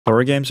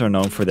Horror games are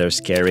known for their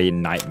scary,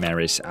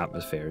 nightmarish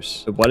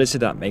atmospheres. But what is it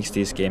that makes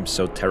these games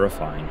so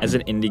terrifying? As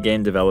an indie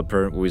game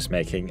developer who is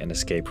making an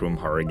escape room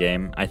horror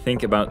game, I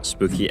think about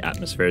spooky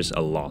atmospheres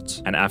a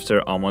lot. And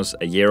after almost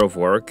a year of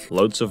work,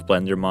 loads of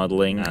Blender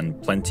modeling,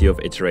 and plenty of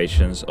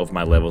iterations of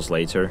my levels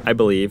later, I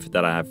believe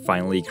that I have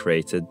finally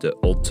created the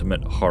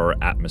ultimate horror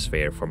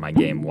atmosphere for my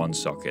game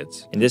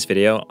OneSocket. In this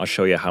video, I'll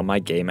show you how my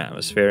game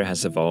atmosphere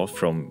has evolved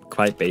from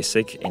quite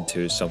basic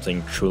into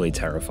something truly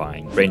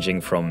terrifying,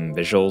 ranging from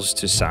visuals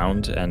to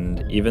sound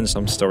and even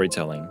some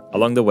storytelling.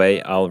 Along the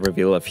way, I'll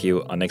reveal a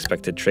few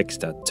unexpected tricks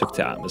that took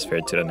the atmosphere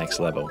to the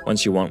next level,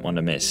 ones you won't want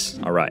to miss.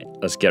 Alright,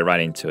 let's get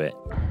right into it.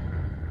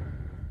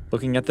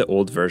 Looking at the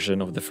old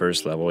version of the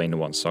first level in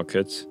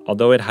OneSocket,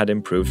 although it had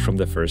improved from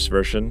the first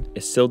version,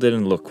 it still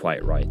didn't look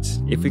quite right.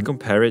 If we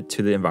compare it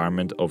to the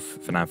environment of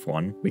FNAF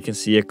 1, we can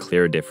see a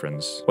clear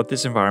difference. What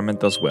this environment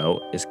does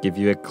well is give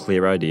you a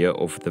clear idea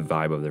of the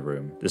vibe of the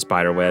room. The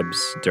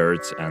spiderwebs,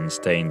 dirt, and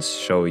stains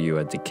show you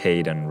a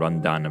decayed and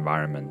run-down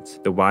environment.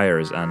 The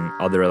wires and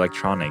other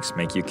electronics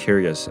make you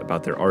curious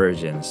about their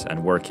origins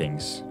and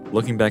workings.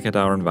 Looking back at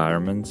our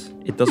environment,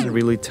 it doesn't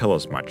really tell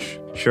us much.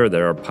 Sure,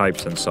 there are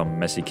pipes and some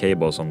messy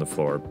cables on the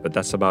floor, but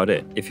that's about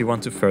it. If you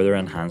want to further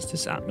enhance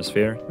this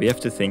atmosphere, we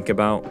have to think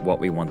about what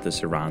we want the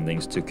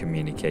surroundings to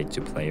communicate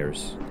to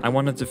players. I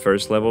wanted the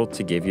first level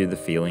to give you the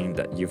feeling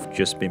that you've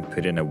just been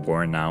put in a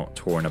worn-out,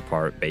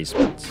 torn-apart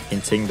basement,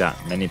 hinting that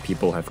many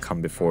people have come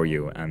before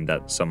you and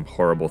that some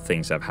horrible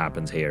things have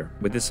happened here.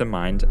 With this in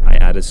mind, I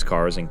added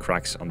scars and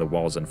cracks on the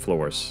walls and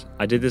floors.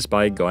 I did this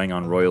by going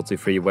on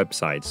royalty-free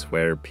websites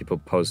where people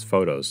post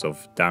photos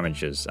of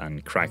damages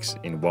and cracks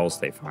in walls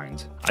they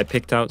find. I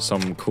picked out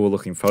some cool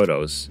looking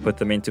photos, put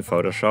them into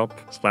Photoshop,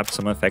 slapped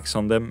some effects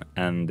on them,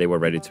 and they were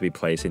ready to be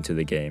placed into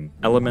the game.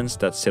 Elements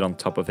that sit on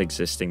top of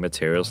existing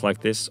materials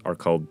like this are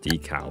called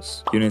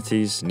decals.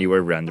 Unity's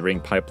newer rendering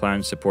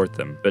pipeline support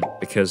them,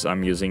 but because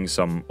I'm using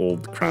some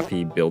old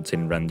crappy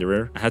built-in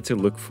renderer, I had to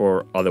look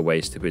for other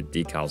ways to put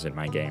decals in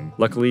my game.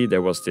 Luckily,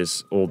 there was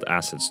this old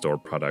asset store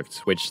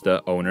product, which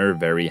the owner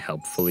very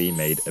helpfully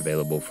made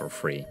available for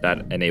free.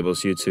 That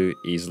enables you to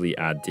easily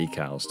add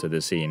decals to the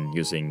scene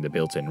using the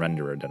built-in renderer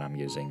that I'm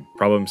using.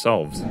 Problem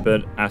solved.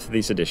 But after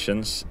these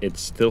additions, it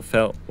still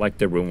felt like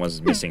the room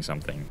was missing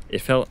something. It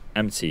felt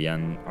empty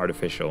and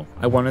artificial.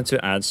 I wanted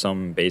to add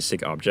some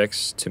basic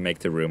objects to make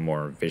the room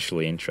more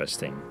visually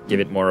interesting, give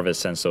it more of a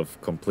sense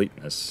of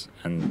completeness,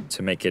 and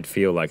to make it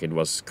feel like it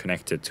was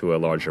connected to a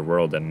larger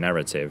world and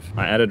narrative.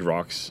 I added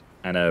rocks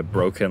and a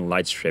broken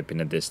light strip in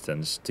the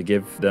distance to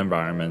give the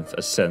environment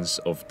a sense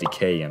of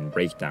decay and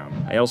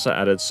breakdown. I also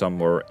added some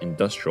more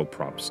industrial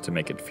props to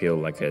make it feel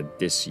like a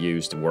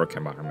disused work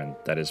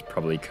environment that is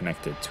probably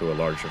connected to a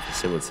larger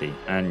facility,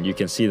 and you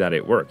can see that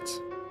it worked.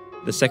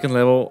 The second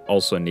level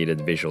also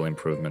needed visual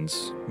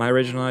improvements. My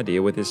original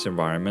idea with this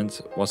environment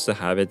was to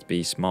have it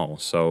be small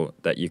so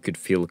that you could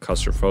feel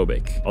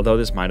claustrophobic. Although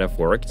this might have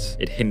worked,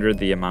 it hindered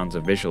the amount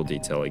of visual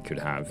detail it could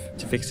have.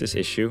 To fix this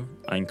issue,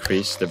 I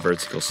increased the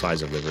vertical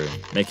size of the room,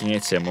 making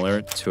it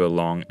similar to a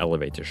long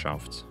elevator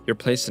shaft. You're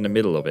placed in the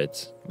middle of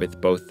it,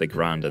 with both the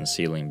ground and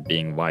ceiling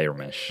being wire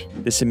mesh.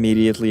 This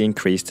immediately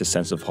increased the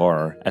sense of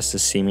horror, as the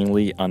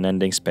seemingly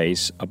unending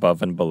space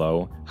above and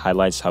below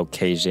highlights how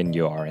caged in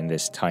you are in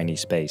this tiny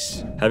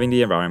space. Having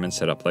the environment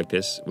set up like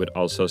this would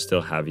also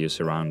still have you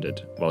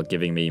surrounded, while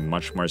giving me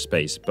much more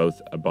space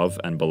both above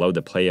and below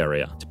the play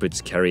area to put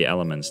scary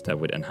elements that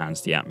would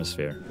enhance the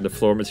atmosphere. The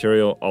floor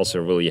material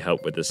also really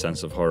helped with the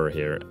sense of horror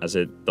here, as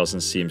it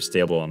doesn't seem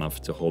stable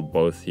enough to hold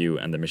both you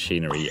and the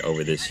machinery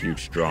over this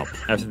huge drop.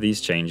 After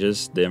these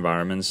changes, the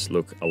environments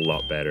look a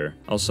lot better.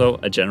 Also,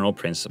 a general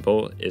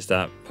principle is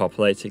that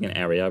populating an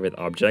area with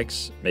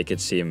objects make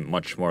it seem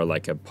much more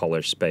like a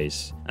polished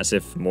space, as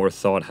if more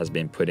thought has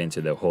been put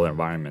into the whole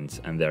environment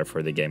and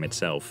therefore the game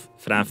itself.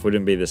 FNAF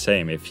wouldn't be the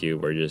same if you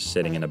were just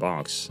sitting in a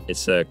box.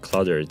 It's a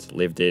cluttered,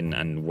 lived-in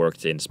and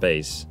worked-in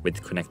space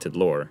with connected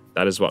lore.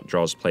 That is what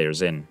draws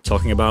players in.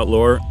 Talking about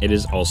lore, it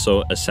is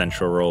also a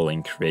central role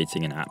in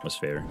creating an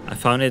atmosphere. I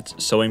found it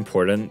so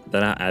important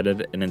that I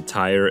added an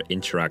entire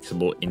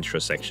interactable intro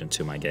section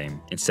to my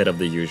game, instead of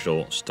the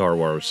usual Star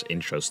Wars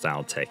intro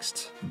style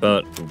text.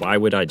 But why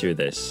would I do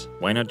this?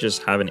 Why not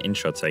just have an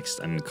intro text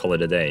and call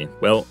it a day?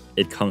 Well,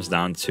 it comes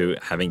down to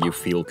having you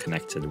feel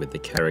connected with the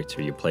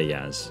character you play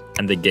as,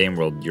 and the game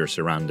world you're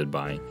surrounded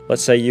by.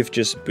 Let's say you've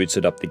just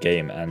booted up the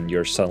game and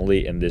you're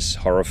suddenly in this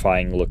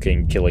horrifying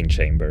looking killing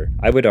chamber.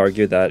 I would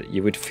argue that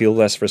you would feel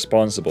less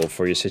responsible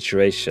for your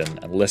situation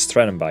and less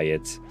threatened by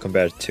it,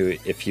 compared to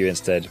if you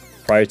instead,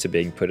 prior to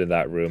being put in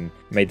that room,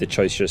 made the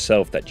choice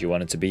yourself that you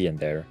wanted to be in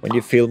there. When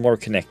you feel more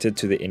connected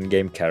to the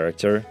in-game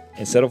character,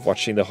 instead of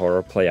watching the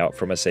horror play out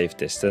from a safe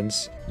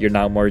distance, you're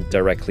now more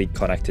directly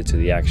connected to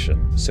the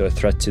action, so a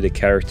threat to the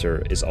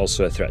character is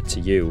also a threat to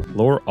you.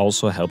 Lore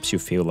also helps you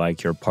feel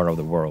like you're part of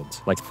the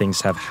world, like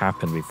things have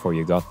happened before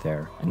you got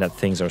there, and that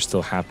things are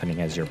still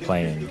happening as you're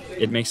playing.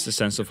 It makes the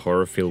sense of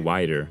horror feel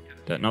wider.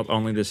 that not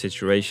only the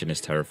situation is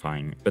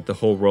terrifying, but the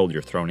whole world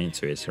you're thrown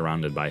into is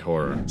surrounded by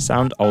horror.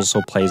 Sound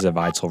also plays a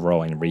vital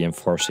role in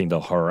reinforcing the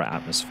horror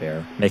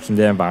atmosphere, making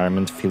the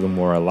environment feel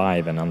more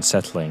alive and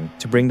unsettling.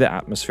 To bring the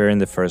atmosphere in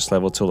the first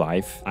level to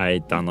life,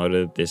 I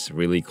downloaded this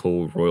really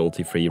cool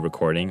royalty-free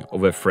recording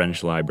of a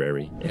French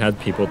library. It had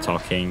people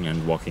talking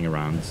and walking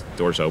around,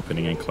 doors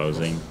opening and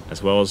closing,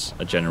 as well as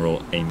a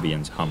general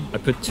ambient hum. I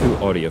put 2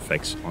 audio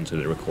effects onto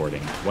the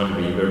recording, one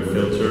reverb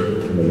filter,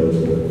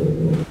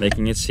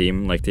 making it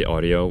seem like the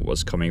audio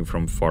was coming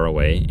from far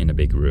away in a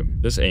big room.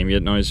 This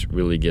ambient noise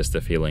really gives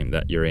the feeling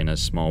that you're in a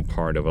small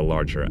part of a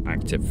larger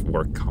active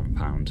work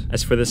compound.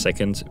 As for the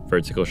second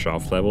vertical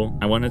shaft level,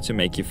 I wanted to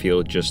make you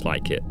feel just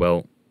like it.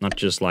 Well, not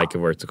just like a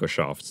vertical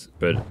shaft,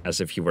 but as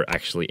if you were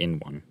actually in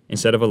one.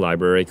 Instead of a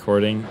library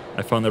recording,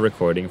 I found a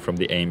recording from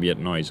the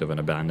ambient noise of an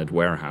abandoned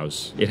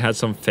warehouse. It had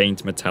some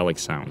faint metallic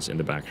sounds in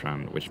the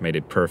background, which made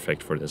it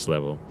perfect for this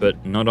level.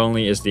 But not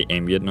only is the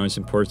ambient noise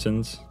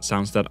important,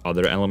 sounds that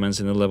other elements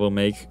in the level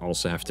make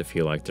also have to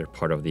feel like they're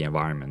part of the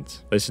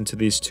environment. Listen to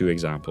these 2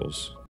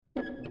 examples.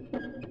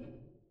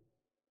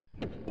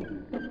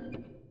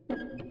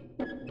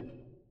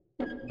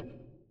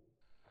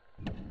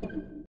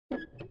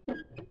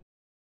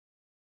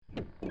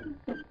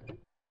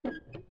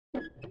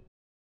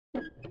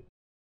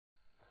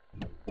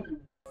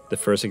 The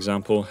first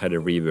example had a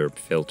reverb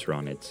filter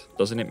on it.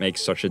 Doesn't it make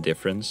such a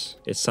difference?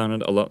 It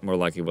sounded a lot more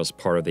like it was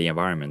part of the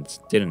environment,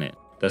 didn't it?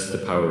 That's the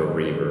power of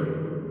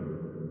reverb.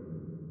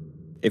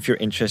 if you're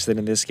interested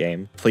in this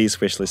game, please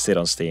wishlist it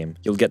on Steam.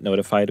 You'll get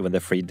notified when the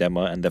free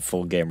demo and the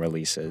full game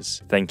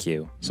releases. Thank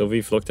you. So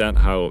we've looked at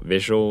how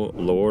visual,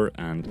 lore,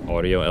 and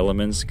audio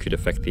elements could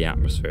affect the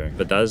atmosphere,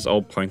 but that is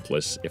all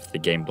pointless if the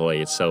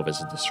gameplay itself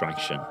is a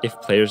distraction. If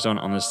players don't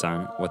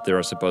understand what they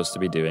are supposed to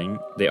be doing,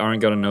 they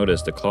aren't gonna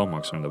notice the claw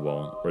marks on the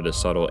wall or the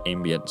subtle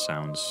ambient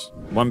sounds.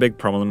 One big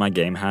problem my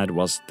game had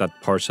was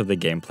that parts of the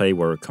gameplay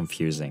were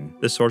confusing.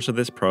 The source of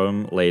this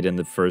problem laid in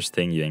the first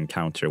thing you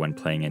encounter when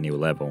playing a new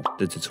level,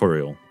 the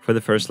tutorial. For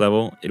the first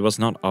level, it was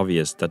not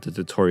obvious that the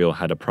tutorial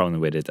had a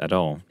problem with it at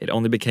all. It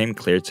only became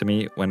clear to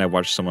me when I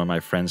watched some of my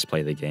friends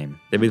play the game.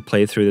 They would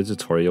play through the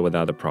tutorial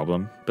without a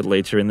problem, but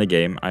later in the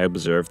game I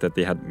observed that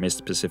they had missed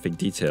specific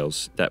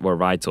details that were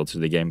vital to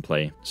the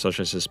gameplay,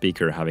 such as the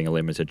speaker having a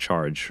limited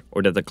charge,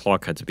 or that the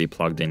clock had to be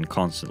plugged in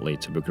constantly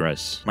to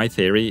progress. My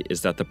theory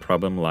is that the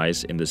problem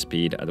lies in the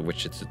speed at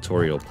which the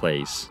tutorial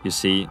plays. You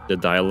see, the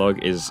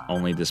dialogue is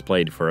only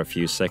displayed for a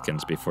few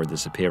seconds before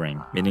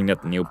disappearing, meaning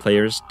that new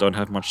players don't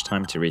have much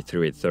time to read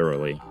through it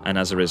thoroughly, and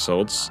as a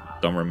result,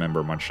 don't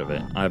remember much of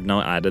it. I have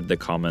now added the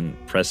common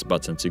press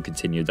button to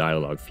continue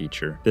dialogue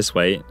feature. This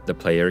way, the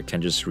player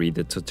can just read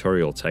the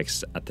tutorial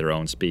text at their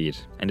own speed,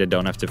 and they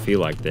don't have to feel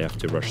like they have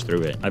to rush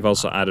through it. I've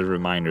also added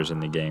reminders in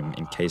the game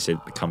in case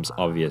it becomes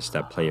obvious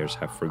that players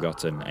have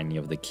forgotten any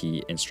of the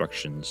key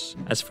instructions.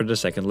 As for the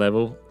second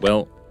level,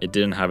 well, it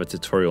didn't have a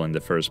tutorial in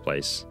the first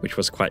place, which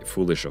was quite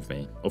foolish of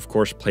me. Of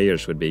course,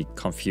 players would be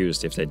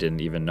confused if they didn't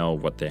even know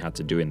what they had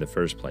to do in the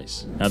first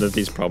place. Now that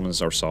these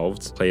problems are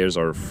solved, players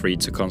are free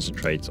to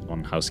concentrate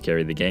on how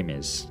scary the game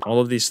is.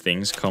 All of these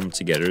things come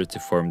together to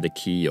form the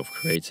key of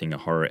creating a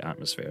horror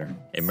atmosphere: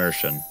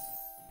 immersion.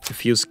 To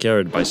feel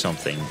scared by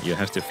something, you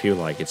have to feel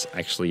like it's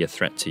actually a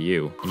threat to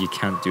you, and you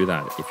can't do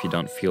that if you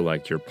don't feel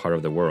like you're part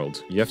of the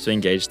world. You have to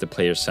engage the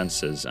player's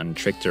senses and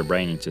trick their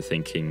brain into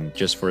thinking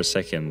just for a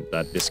second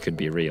that this could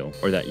be real,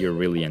 or that you're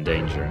really in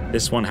danger.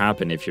 This won't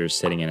happen if you're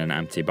sitting in an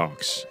empty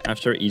box.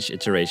 After each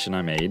iteration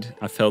I made,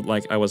 I felt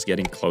like I was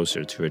getting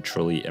closer to a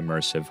truly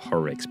immersive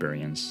horror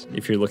experience.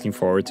 If you're looking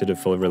forward to the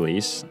full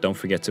release, don't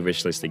forget to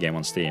wishlist the game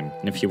on Steam.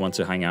 And if you want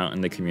to hang out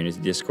in the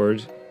community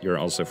Discord, you're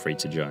also free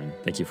to join.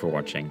 Thank you for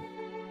watching.